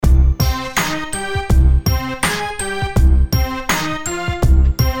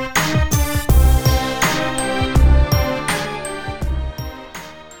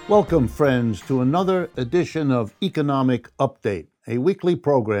Welcome, friends, to another edition of Economic Update, a weekly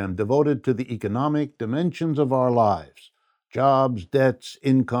program devoted to the economic dimensions of our lives, jobs, debts,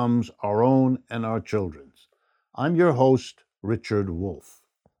 incomes, our own and our children's. I'm your host, Richard Wolff.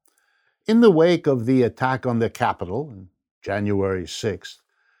 In the wake of the attack on the Capitol on January 6th,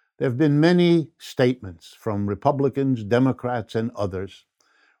 there have been many statements from Republicans, Democrats, and others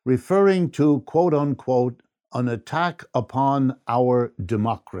referring to, quote-unquote, an attack upon our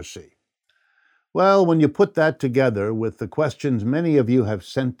democracy. Well, when you put that together with the questions many of you have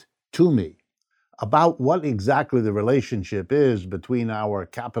sent to me about what exactly the relationship is between our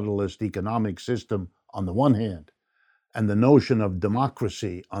capitalist economic system on the one hand and the notion of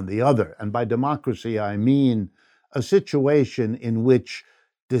democracy on the other, and by democracy I mean a situation in which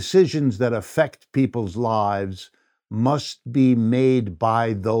decisions that affect people's lives must be made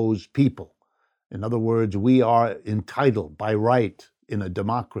by those people. In other words, we are entitled by right in a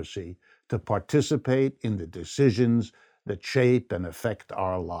democracy to participate in the decisions that shape and affect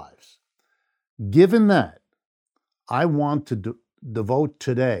our lives. Given that, I want to devote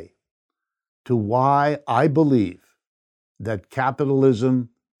today to why I believe that capitalism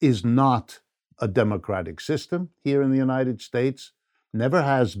is not a democratic system here in the United States, never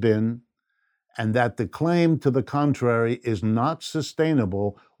has been, and that the claim to the contrary is not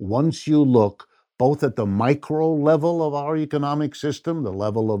sustainable once you look both at the micro level of our economic system, the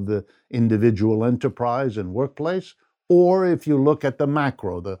level of the individual enterprise and workplace, or if you look at the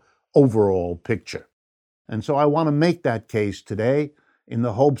macro, the overall picture. And so I want to make that case today in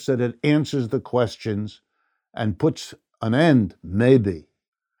the hopes that it answers the questions and puts an end, maybe,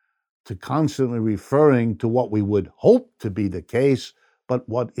 to constantly referring to what we would hope to be the case, but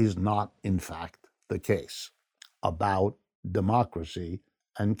what is not, in fact, the case about democracy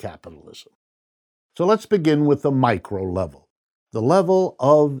and capitalism. So let's begin with the micro level, the level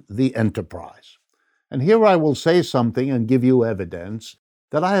of the enterprise. And here I will say something and give you evidence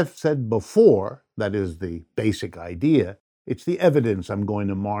that I have said before, that is the basic idea. It's the evidence I'm going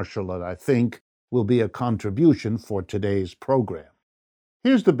to marshal that I think will be a contribution for today's program.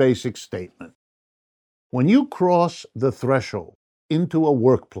 Here's the basic statement. When you cross the threshold into a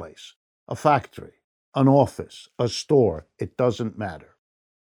workplace, a factory, an office, a store, it doesn't matter.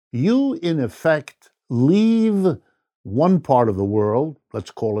 You, in effect, leave one part of the world, let's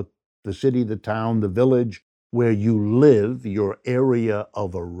call it the city, the town, the village, where you live, your area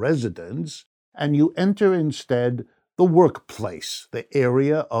of a residence, and you enter instead the workplace, the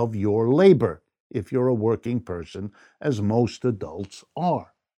area of your labor, if you're a working person, as most adults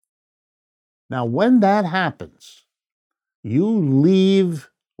are. Now, when that happens, you leave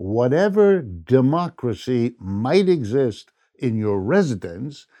whatever democracy might exist in your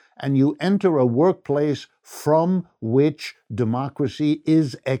residence, and you enter a workplace from which democracy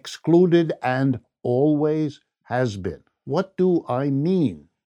is excluded and always has been. What do I mean?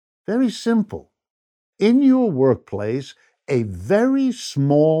 Very simple. In your workplace, a very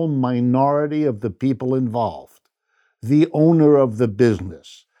small minority of the people involved, the owner of the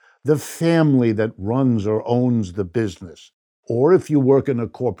business, the family that runs or owns the business, or if you work in a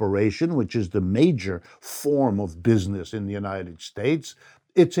corporation, which is the major form of business in the United States,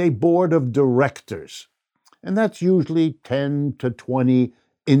 it's a board of directors. And that's usually 10 to 20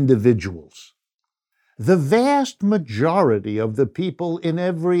 individuals. The vast majority of the people in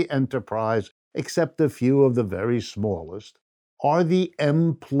every enterprise, except a few of the very smallest, are the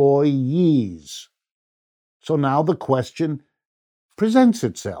employees. So now the question presents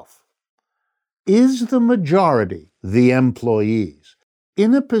itself. Is the majority, the employees,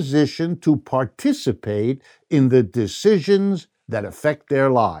 in a position to participate in the decisions that affect their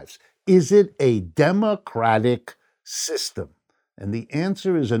lives? Is it a democratic system? And the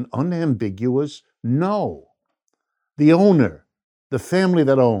answer is an unambiguous no. The owner, the family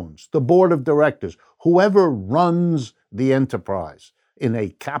that owns, the board of directors, whoever runs the enterprise in a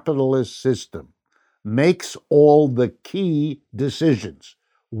capitalist system, makes all the key decisions.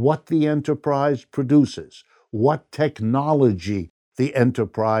 What the enterprise produces, what technology the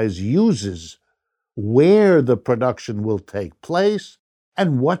enterprise uses, where the production will take place,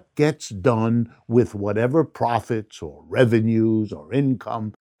 and what gets done with whatever profits or revenues or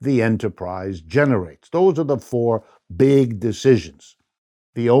income the enterprise generates. Those are the four big decisions.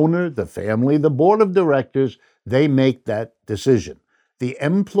 The owner, the family, the board of directors, they make that decision. The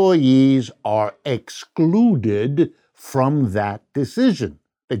employees are excluded from that decision.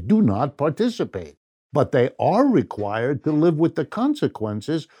 They do not participate, but they are required to live with the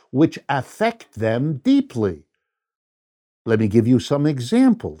consequences which affect them deeply. Let me give you some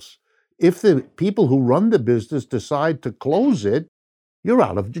examples. If the people who run the business decide to close it, you're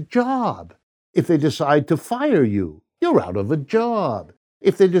out of the job. If they decide to fire you, you're out of a job.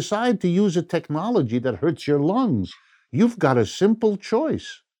 If they decide to use a technology that hurts your lungs, you've got a simple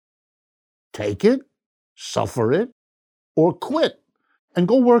choice. Take it, suffer it, or quit and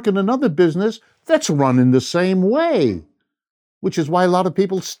go work in another business that's run in the same way. Which is why a lot of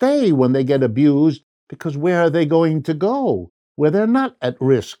people stay when they get abused, because where are they going to go? Where they're not at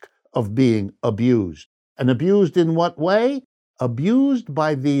risk of being abused. And abused in what way? Abused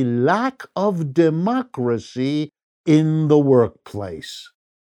by the lack of democracy in the workplace.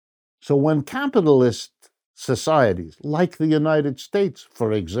 So when capitalist societies, like the United States,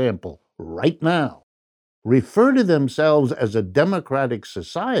 for example, right now, refer to themselves as a democratic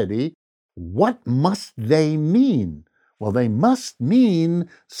society, what must they mean? Well, they must mean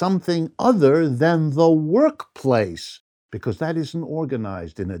something other than the workplace, because that isn't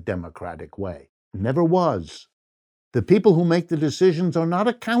organized in a democratic way. Never was. The people who make the decisions are not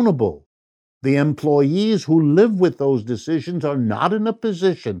accountable. The employees who live with those decisions are not in a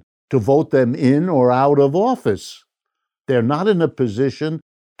position to vote them in or out of office. They're not in a position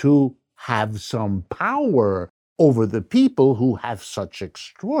to have some power over the people who have such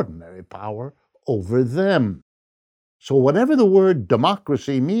extraordinary power over them. So whatever the word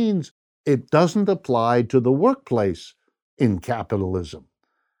democracy means, it doesn't apply to the workplace in capitalism.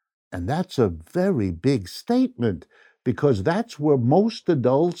 And that's a very big statement, because that's where most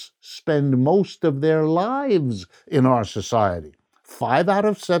adults spend most of their lives in our society. 5 out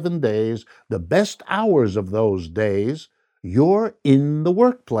of 7 days, the best hours of those days, you're in the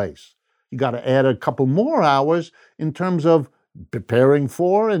workplace. You got to add a couple more hours in terms of preparing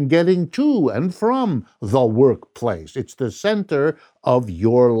for and getting to and from the workplace. It's the center of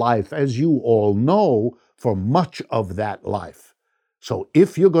your life, as you all know, for much of that life. So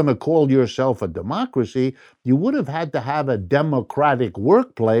if you're going to call yourself a democracy, you would have had to have a democratic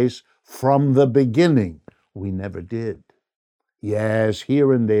workplace from the beginning. We never did. Yes,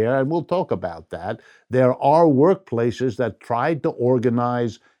 here and there, and we'll talk about that, there are workplaces that tried to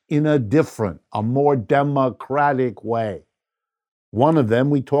organize in a different, a more democratic way. One of them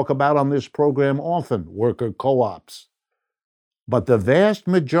we talk about on this program often, worker co-ops. But the vast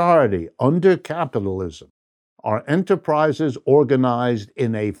majority under capitalism are enterprises organized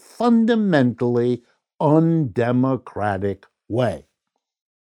in a fundamentally undemocratic way.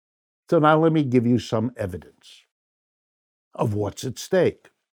 So now let me give you some evidence of what's at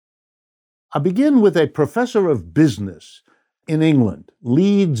stake. I begin with a professor of business in England,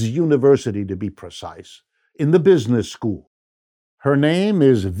 Leeds University to be precise, in the business school. Her name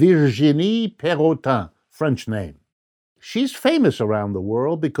is Virginie Perrotin, French name. She's famous around the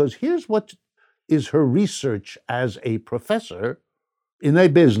world because here's what is her research as a professor in a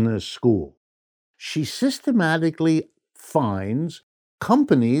business school. She systematically finds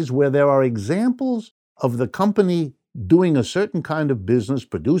companies where there are examples of the company doing a certain kind of business,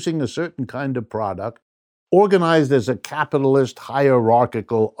 producing a certain kind of product, organized as a capitalist,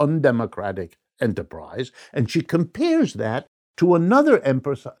 hierarchical, undemocratic enterprise, and she compares that to another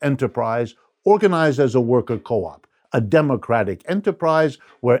enterprise organized as a worker co-op, a democratic enterprise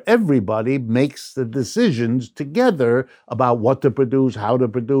where everybody makes the decisions together about what to produce, how to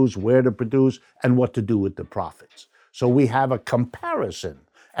produce, where to produce, and what to do with the profits. So we have a comparison,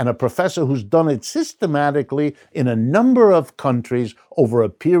 and a professor who's done it systematically in a number of countries over a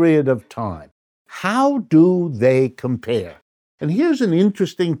period of time. How do they compare? And here's an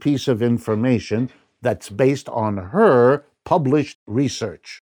interesting piece of information that's based on her published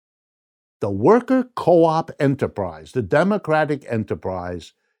research. The worker co-op enterprise, the democratic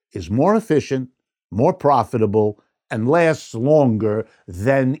enterprise, is more efficient, more profitable, and lasts longer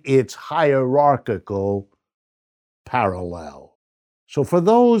than its hierarchical parallel. So for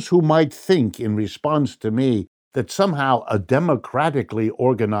those who might think in response to me that somehow a democratically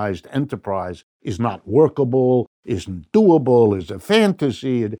organized enterprise is not workable, isn't doable, is a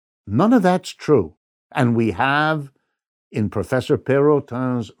fantasy, none of that's true. And we have, in Professor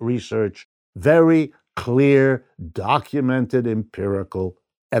Perrotin's research, very clear, documented empirical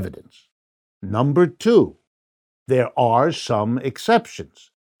evidence. Number 2, there are some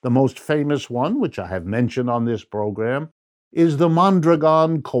exceptions. The most famous one, which I have mentioned on this program, is the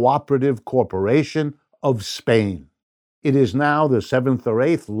Mondragon Cooperative Corporation of Spain. It is now the 7th or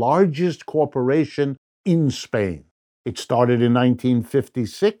 8th largest corporation in Spain. It started in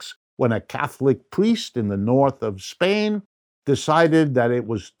 1956 when a Catholic priest in the north of Spain decided that it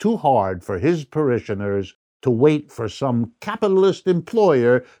was too hard for his parishioners to wait for some capitalist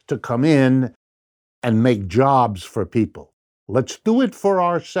employer to come in and make jobs for people. Let's do it for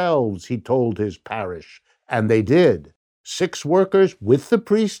ourselves, he told his parish, and they did. 6 workers, with the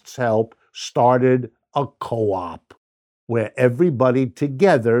priest's help, started a co-op where everybody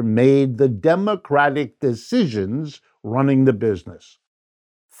together made the democratic decisions running the business.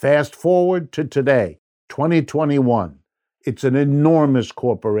 Fast forward to today, 2021. It's an enormous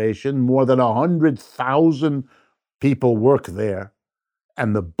corporation. More than 100,000 people work there.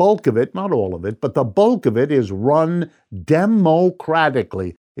 And the bulk of it, not all of it, but the bulk of it is run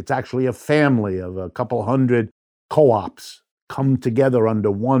democratically. It's actually a family of a couple hundred co-ops come together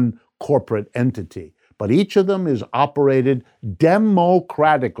under one corporate entity. But each of them is operated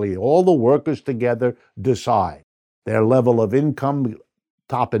democratically. All the workers together decide. Their level of income,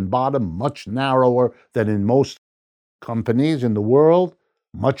 top and bottom, much narrower than in most companies in the world,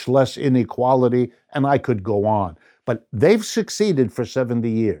 much less inequality, and I could go on. But they've succeeded for 70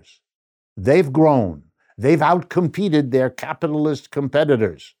 years. They've grown. They've outcompeted their capitalist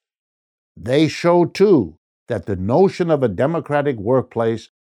competitors. They show, too, that the notion of a democratic workplace,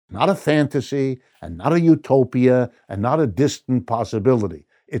 not a fantasy and not a utopia and not a distant possibility.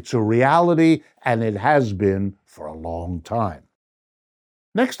 It's a reality, and it has been for a long time.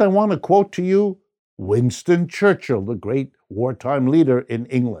 Next, I want to quote to you Winston Churchill, the great wartime leader in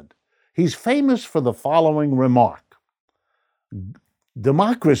England. He's famous for the following remark.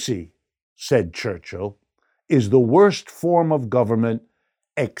 Democracy, said Churchill, is the worst form of government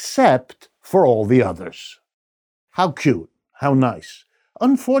except for all the others. How cute, how nice.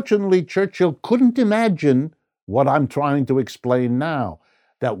 Unfortunately, Churchill couldn't imagine what I'm trying to explain now,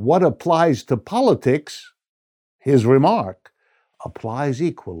 that what applies to politics, his remark, applies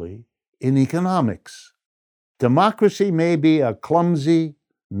equally in economics. Democracy may be a clumsy,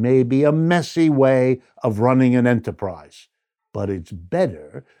 maybe a messy way of running an enterprise, but it's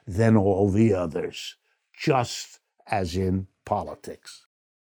better than all the others, just as in politics.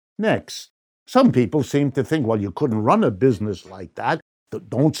 Next, some people seem to think, well, you couldn't run a business like that.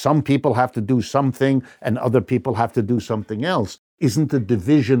 Don't some people have to do something and other people have to do something else? Isn't the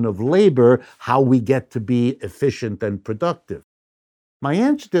division of labor how we get to be efficient and productive? My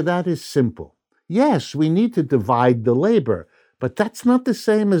answer to that is simple. Yes, we need to divide the labor, but that's not the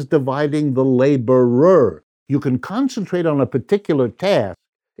same as dividing the laborer. You can concentrate on a particular task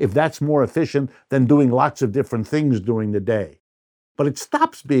if that's more efficient than doing lots of different things during the day. But it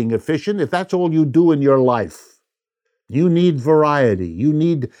stops being efficient if that's all you do in your life. You need variety. You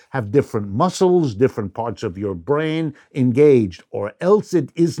need to have different muscles, different parts of your brain engaged, or else it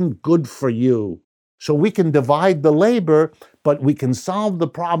isn't good for you. So we can divide the labor, but we can solve the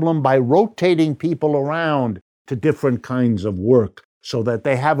problem by rotating people around to different kinds of work so that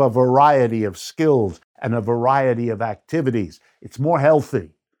they have a variety of skills and a variety of activities. It's more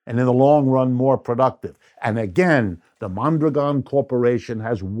healthy and in the long run more productive. And again, the Mondragon Corporation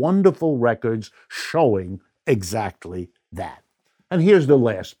has wonderful records showing exactly that. And here's the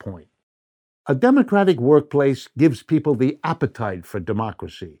last point. A democratic workplace gives people the appetite for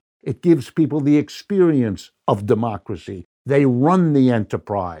democracy. It gives people the experience of democracy. They run the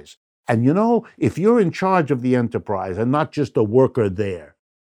enterprise. And you know, if you're in charge of the enterprise and not just a worker there,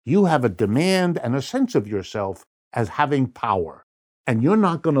 you have a demand and a sense of yourself as having power. And you're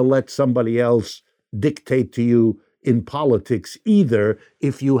not going to let somebody else dictate to you in politics either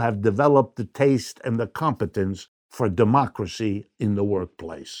if you have developed the taste and the competence for democracy in the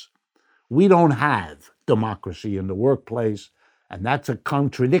workplace. We don't have democracy in the workplace, and that's a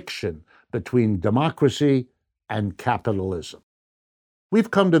contradiction between democracy and capitalism. We've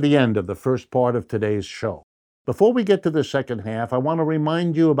come to the end of the first part of today's show. Before we get to the second half, I want to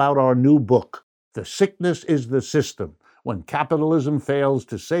remind you about our new book, The Sickness is the System, When Capitalism Fails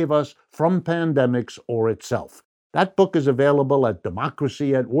to Save Us from Pandemics or Itself. That book is available at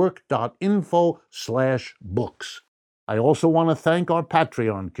democracyatwork.info/books. I also want to thank our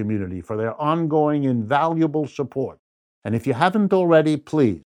Patreon community for their ongoing invaluable support. And if you haven't already,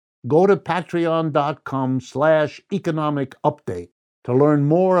 please go to patreon.com/economic update to learn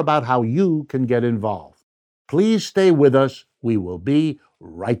more about how you can get involved. Please stay with us. We will be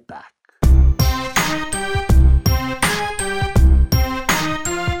right back.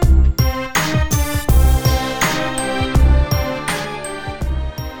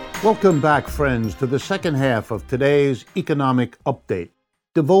 Welcome back, friends, to the second half of today's economic update,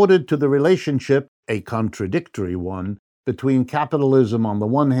 devoted to the relationship, a contradictory one, between capitalism on the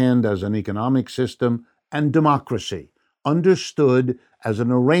one hand as an economic system and democracy, understood as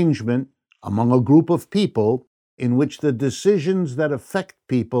an arrangement among a group of people in which the decisions that affect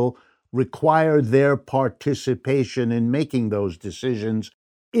people require their participation in making those decisions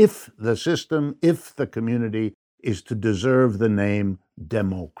if the system, if the community is to deserve the name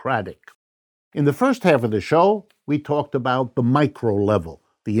democratic. In the first half of the show, we talked about the micro level,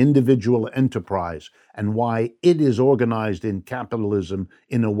 the individual enterprise, and why it is organized in capitalism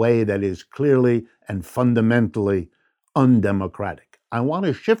in a way that is clearly and fundamentally undemocratic. I want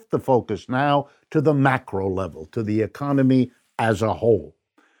to shift the focus now to the macro level, to the economy as a whole.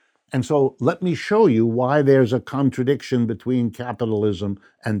 And so let me show you why there's a contradiction between capitalism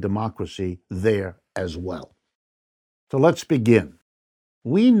and democracy there as well. So let's begin.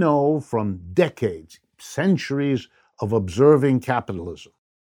 We know from decades, centuries of observing capitalism,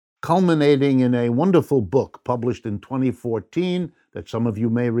 culminating in a wonderful book published in 2014 that some of you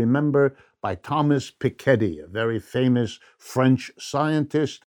may remember by Thomas Piketty, a very famous French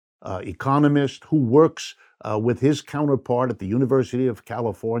scientist, economist who works with his counterpart at the University of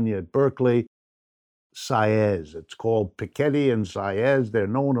California at Berkeley, Saez. It's called Piketty and Saez. They're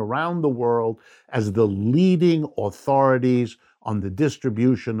known around the world as the leading authorities on the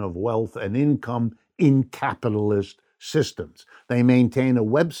distribution of wealth and income in capitalist systems. They maintain a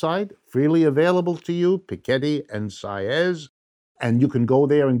website freely available to you, Piketty and Saez, and you can go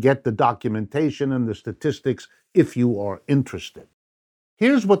there and get the documentation and the statistics if you are interested.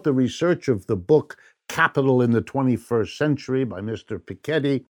 Here's what the research of the book Capital in the 21st Century by Mr.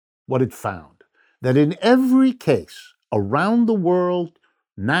 Piketty, what it found. That in every case around the world,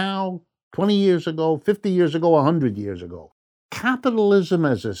 now, 20 years ago, 50 years ago, 100 years ago, capitalism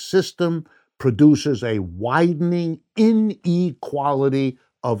as a system produces a widening inequality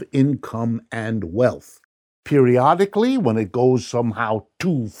of income and wealth. Periodically, when it goes somehow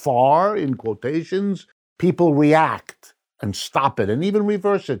too far, in quotations, people react and stop it and even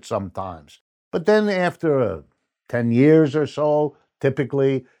reverse it sometimes. But then after 10 years or so,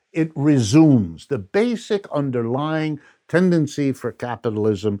 typically, it resumes. The basic underlying tendency for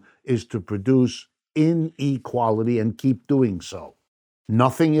capitalism is to produce inequality and keep doing so.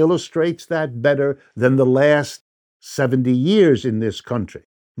 Nothing illustrates that better than the last 70 years in this country,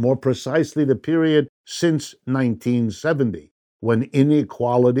 more precisely the period since 1970, when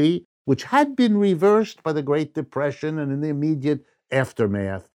inequality, which had been reversed by the Great Depression and in the immediate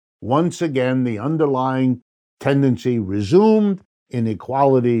aftermath, once again the underlying tendency resumed,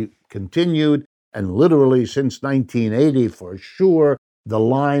 inequality continued, and literally since 1980 for sure, the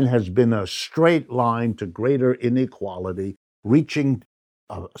line has been a straight line to greater inequality, reaching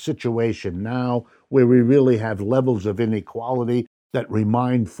a situation now where we really have levels of inequality that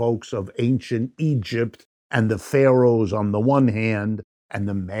remind folks of ancient Egypt and the pharaohs on the one hand and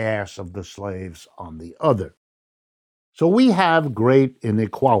the mass of the slaves on the other. So we have great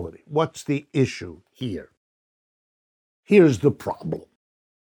inequality. What's the issue here? Here's the problem.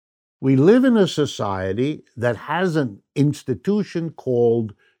 We live in a society that has an institution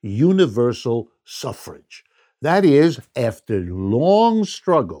called universal suffrage. That is, after long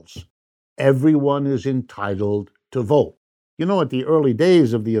struggles, everyone is entitled to vote. You know, at the early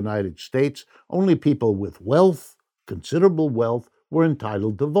days of the United States, only people with wealth, considerable wealth, were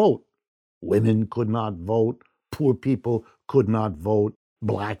entitled to vote. Women could not vote, poor people could not vote,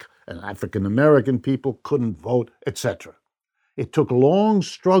 Black and African American people couldn't vote, etc. It took long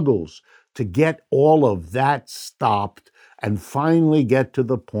struggles to get all of that stopped and finally get to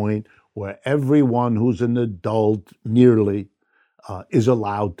the point where everyone who's an adult nearly is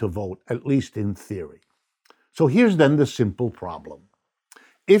allowed to vote, at least in theory. So here's then the simple problem.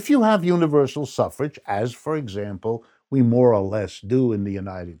 If you have universal suffrage, as for example, we more or less do in the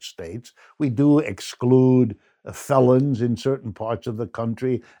United States, we do exclude felons in certain parts of the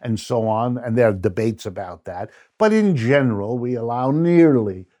country and so on, and there are debates about that. But in general, we allow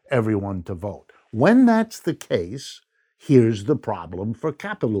nearly everyone to vote. When that's the case, here's the problem for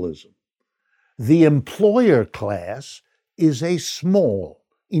capitalism. The employer class is a small,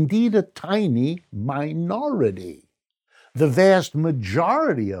 indeed a tiny minority. The vast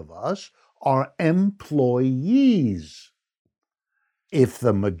majority of us are employees. If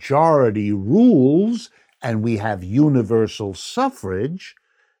the majority rules and we have universal suffrage,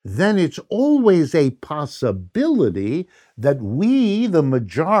 then it's always a possibility that we, the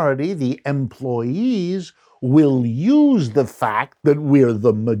majority, the employees, will use the fact that we're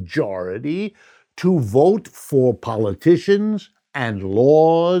the majority to vote for politicians and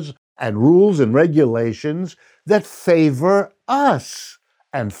laws and rules and regulations that favor us.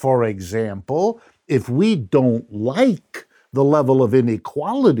 And for example, if we don't like the level of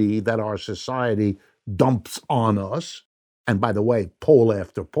inequality that our society dumps on us, and by the way, poll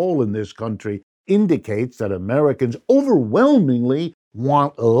after poll in this country indicates that Americans overwhelmingly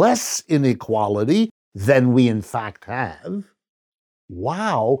want less inequality than we in fact have.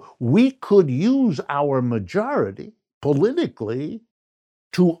 Wow, we could use our majority politically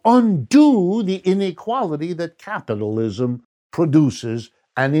to undo the inequality that capitalism produces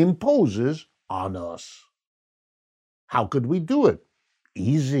and imposes on us. How could we do it?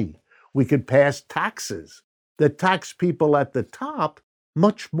 Easy. We could pass taxes that tax people at the top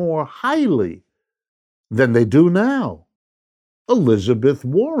much more highly than they do now. Elizabeth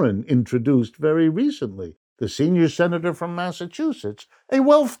Warren introduced very recently, the senior senator from Massachusetts, a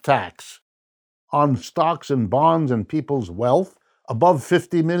wealth tax on stocks and bonds and people's wealth above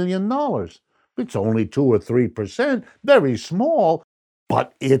 $50 million. It's only 2 or 3%, very small,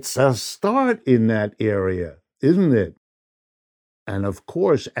 but it's a start in that area, isn't it? And of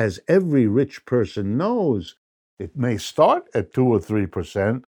course, as every rich person knows, it may start at 2 or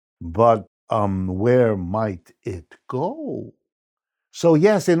 3%, but where might it go? So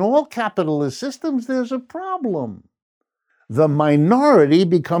yes, in all capitalist systems, there's a problem. The minority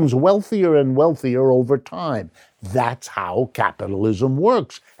becomes wealthier and wealthier over time. That's how capitalism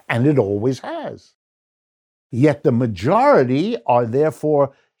works, and it always has. Yet the majority are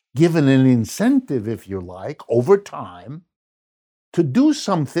therefore given an incentive, if you like, over time, to do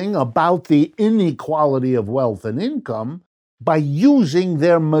something about the inequality of wealth and income by using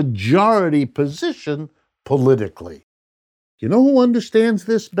their majority position politically. You know who understands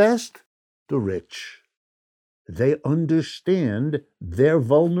this best? The rich. They understand their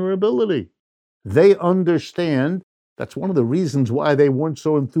vulnerability. They understand that's one of the reasons why they weren't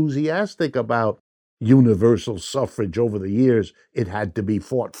so enthusiastic about universal suffrage over the years it had to be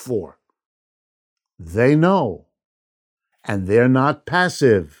fought for. They know, and they're not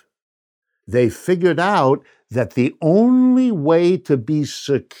passive. They figured out that the only way to be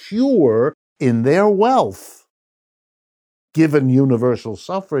secure in their wealth, given universal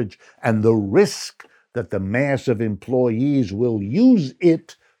suffrage and the risk that the mass of employees will use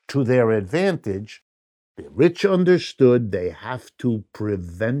it to their advantage, the rich understood they have to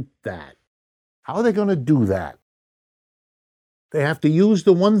prevent that. How are they going to do that? They have to use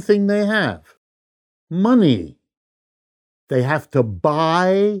the one thing they have, money. They have to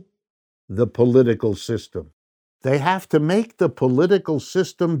buy the political system. They have to make the political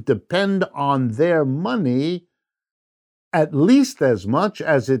system depend on their money at least as much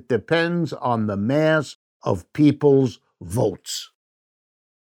as it depends on the mass of people's votes.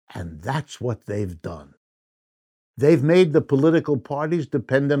 And that's what they've done. They've made the political parties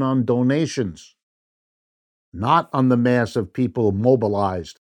dependent on donations, not on the mass of people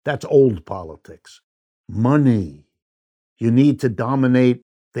mobilized. That's old politics. Money. You need to dominate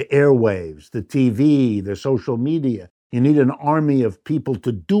the airwaves, the TV, the social media. You need an army of people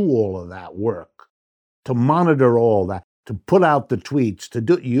to do all of that work, to monitor all that, to put out the tweets, to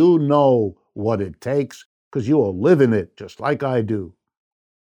do, you know what it takes, because you all live in it just like I do.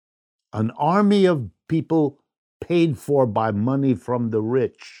 An army of people paid for by money from the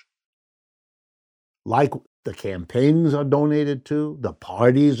rich. Like the campaigns are donated to, the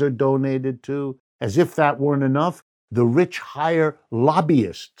parties are donated to. As if that weren't enough, the rich hire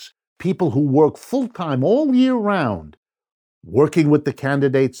lobbyists, people who work full-time all year round, working with the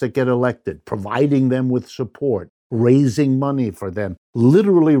candidates that get elected, providing them with support, raising money for them,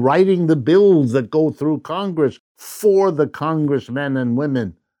 literally writing the bills that go through Congress for the congressmen and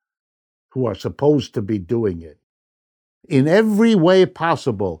women who are supposed to be doing it. In every way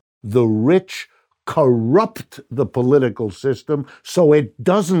possible, the rich corrupt the political system so it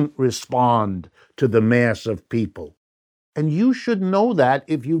doesn't respond to the mass of people. And you should know that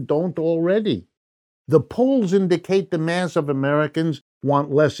if you don't already. The polls indicate the mass of Americans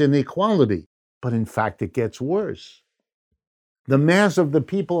want less inequality, but in fact it gets worse. The mass of the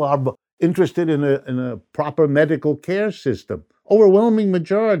people are interested in a proper medical care system, overwhelming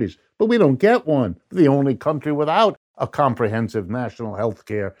majorities, but we don't get one. We're the only country without a comprehensive national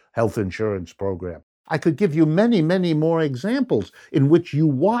health insurance program. I could give you many, many more examples in which you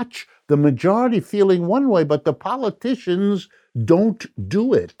watch the majority feeling one way, but the politicians don't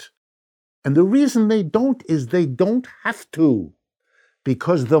do it. And the reason they don't is they don't have to,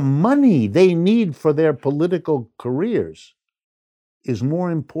 because the money they need for their political careers is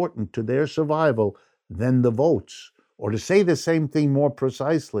more important to their survival than the votes. Or to say the same thing more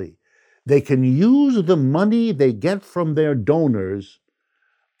precisely, they can use the money they get from their donors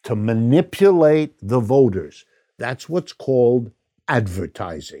to manipulate the voters. That's what's called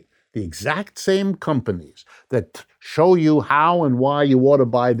advertising. The exact same companies that show you how and why you ought to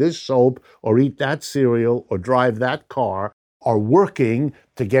buy this soap or eat that cereal or drive that car are working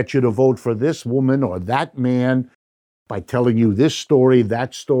to get you to vote for this woman or that man by telling you this story,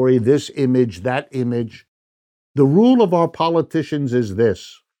 this image, that image. The rule of our politicians is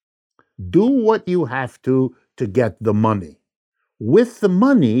this: do what you have to get the money. With the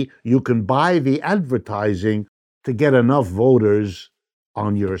money, you can buy the advertising to get enough voters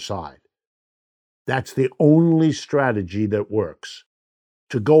on your side. That's the only strategy that works.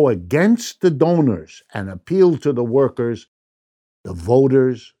 To go against the donors and appeal to the workers, the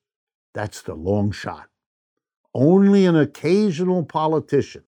voters, that's the long shot. Only an occasional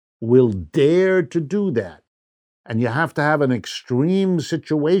politician will dare to do that. And you have to have an extreme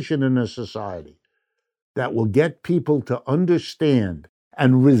situation in a society that will get people to understand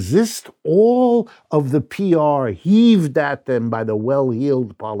and resist all of the PR heaved at them by the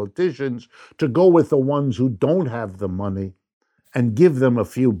well-heeled politicians to go with the ones who don't have the money and give them a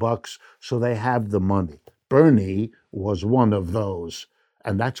few bucks so they have the money. Bernie was one of those,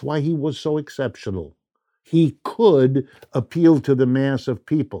 and that's why he was so exceptional. He could appeal to the mass of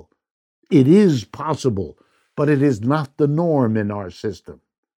people. It is possible, but it is not the norm in our system.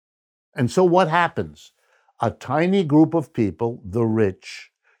 And so what happens? A tiny group of people, the rich,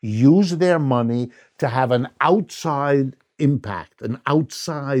 use their money to have an outsized impact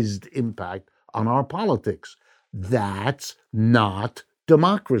on our politics. That's not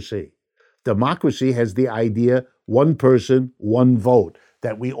democracy. Democracy has the idea, one person, one vote,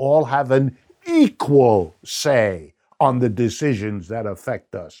 that we all have an equal say on the decisions that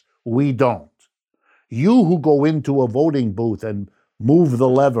affect us. We don't. You who go into a voting booth and move the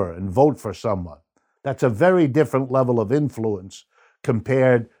lever and vote for someone, that's a very different level of influence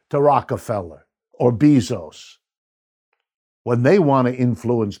compared to Rockefeller or Bezos. When they want to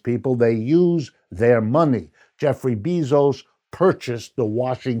influence people, they use their money. Jeffrey Bezos purchased the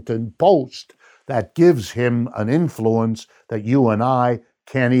Washington Post. That gives him an influence that you and I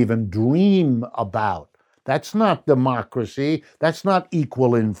can't even dream about. That's not democracy. That's not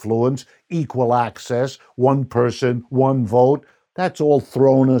equal influence, equal access, one person, one vote. That's all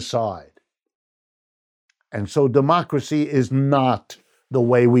thrown aside. And so democracy is not the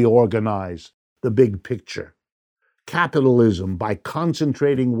way we organize the big picture. Capitalism, by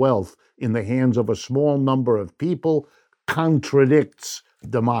concentrating wealth in the hands of a small number of people, contradicts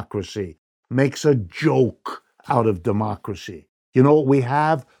democracy, makes a joke out of democracy. You know what we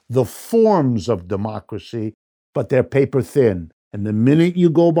have? The forms of democracy, but they're paper thin. And the minute you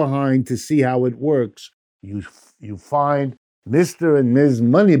go behind to see how it works, you find Mr. and Ms.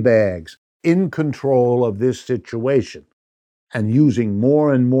 Moneybags in control of this situation and using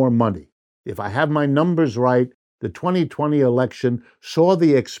more and more money. If I have my numbers right, the 2020 election saw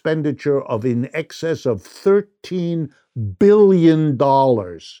the expenditure of in excess of $13 billion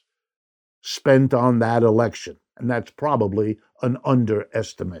spent on that election. And that's probably an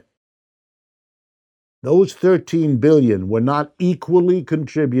underestimate. Those $13 billion were not equally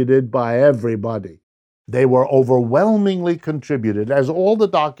contributed by everybody. They were overwhelmingly contributed, as all the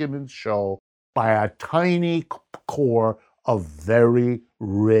documents show, by a tiny core of very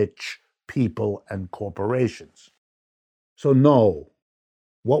rich people and corporations. So no,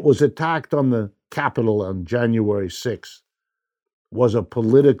 what was attacked on the Capitol on January 6th was a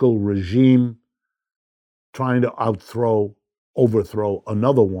political regime trying to overthrow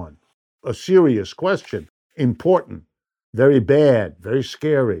another one. A serious question, important, very bad, very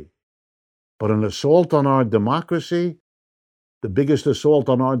scary. But an assault on our democracy, the biggest assault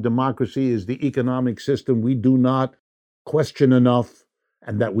on our democracy is the economic system we do not question enough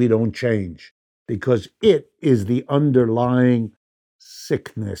and that we don't change, because it is the underlying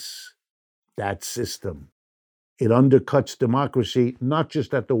sickness, that system. It undercuts democracy, not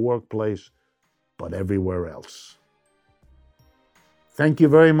just at the workplace, but everywhere else. Thank you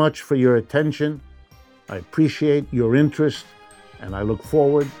very much for your attention. I appreciate your interest, and I look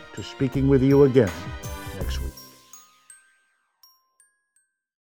forward to speaking with you again next week.